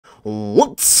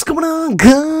What's going on,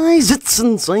 guys? It's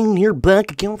Insane here,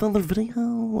 back again with another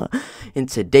video. In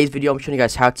today's video, I'm showing you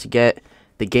guys how to get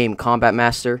the game Combat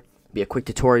Master. It'll be a quick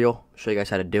tutorial, show you guys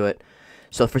how to do it.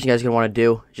 So the first thing you guys are going to want to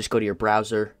do is just go to your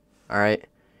browser, alright? You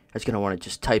guys are going to want to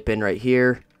just type in right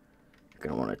here. You're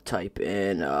going to want to type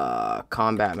in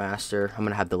Combat Master. I'm going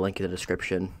to have the link in the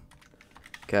description.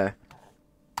 Okay.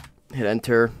 Hit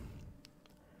enter.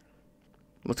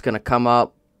 What's going to come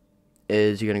up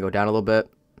is you're going to go down a little bit.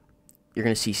 You're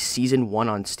going to see Season 1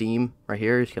 on Steam right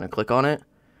here. You're just going to click on it.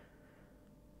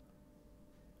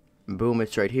 And boom,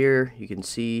 it's right here. You can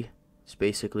see it's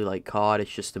basically like COD.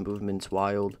 It's just the movement's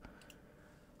wild.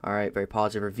 Alright, very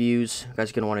positive reviews. You guys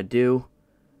are going to want to do. You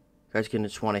guys are going to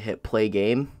just want to hit play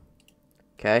game.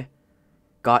 Okay.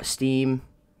 Got Steam.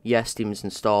 Yes, Steam is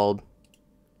installed.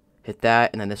 Hit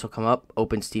that, and then this will come up.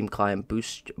 Open Steam Client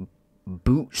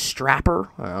Bootstrapper.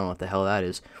 I don't know what the hell that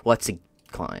is. Well, it's a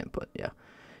client, but yeah.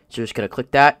 So you're just going to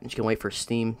click that. You're just going to wait for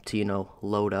Steam to,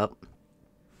 load up.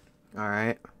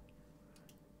 Alright.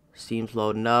 Steam's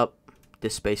loading up.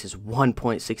 This space is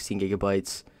 1.16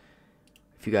 gigabytes.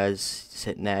 If you guys just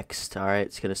hit next, alright,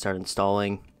 it's going to start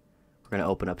installing. We're going to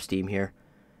open up Steam here.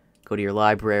 Go to your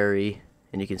library,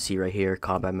 and you can see right here,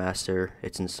 Combat Master.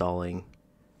 It's installing.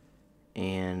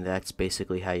 And that's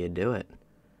basically how you do it.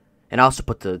 And I also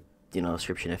put the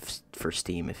description for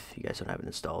Steam if you guys don't have it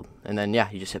installed. And then yeah,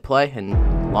 you just hit play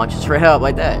and launch it straight up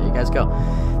like that. You guys go.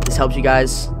 This helps you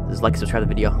guys. Just like and subscribe to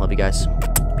the video. Love you guys.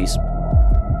 Peace.